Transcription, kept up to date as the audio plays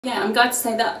Yeah, I'm glad to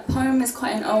say that poem is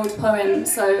quite an old poem,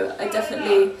 so I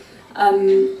definitely, a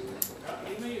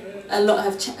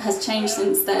lot has changed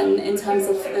since then in terms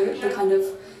of the kind of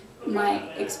my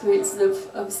experiences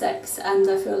of sex, and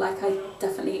I feel like I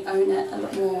definitely own it a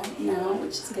lot more now,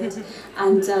 which is good.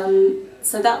 And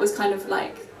so that was kind of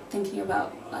like thinking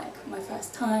about like my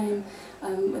first time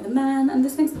with a man, and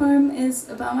this next poem is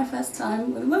about my first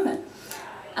time with a woman,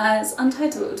 as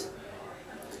Untitled.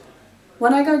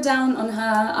 When I go down on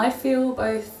her, I feel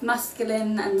both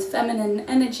masculine and feminine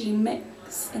energy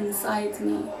mix inside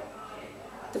me.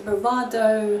 The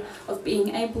bravado of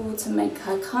being able to make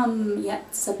her come,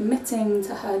 yet submitting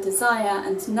to her desire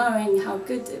and knowing how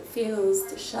good it feels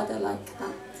to shudder like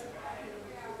that.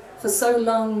 For so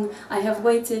long, I have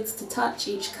waited to touch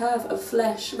each curve of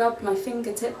flesh, rub my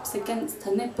fingertips against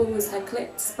her nipples, her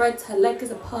clit, spread her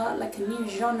legs apart like a new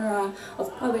genre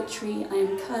of poetry I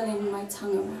am curling my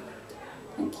tongue around.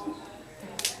 Thank you.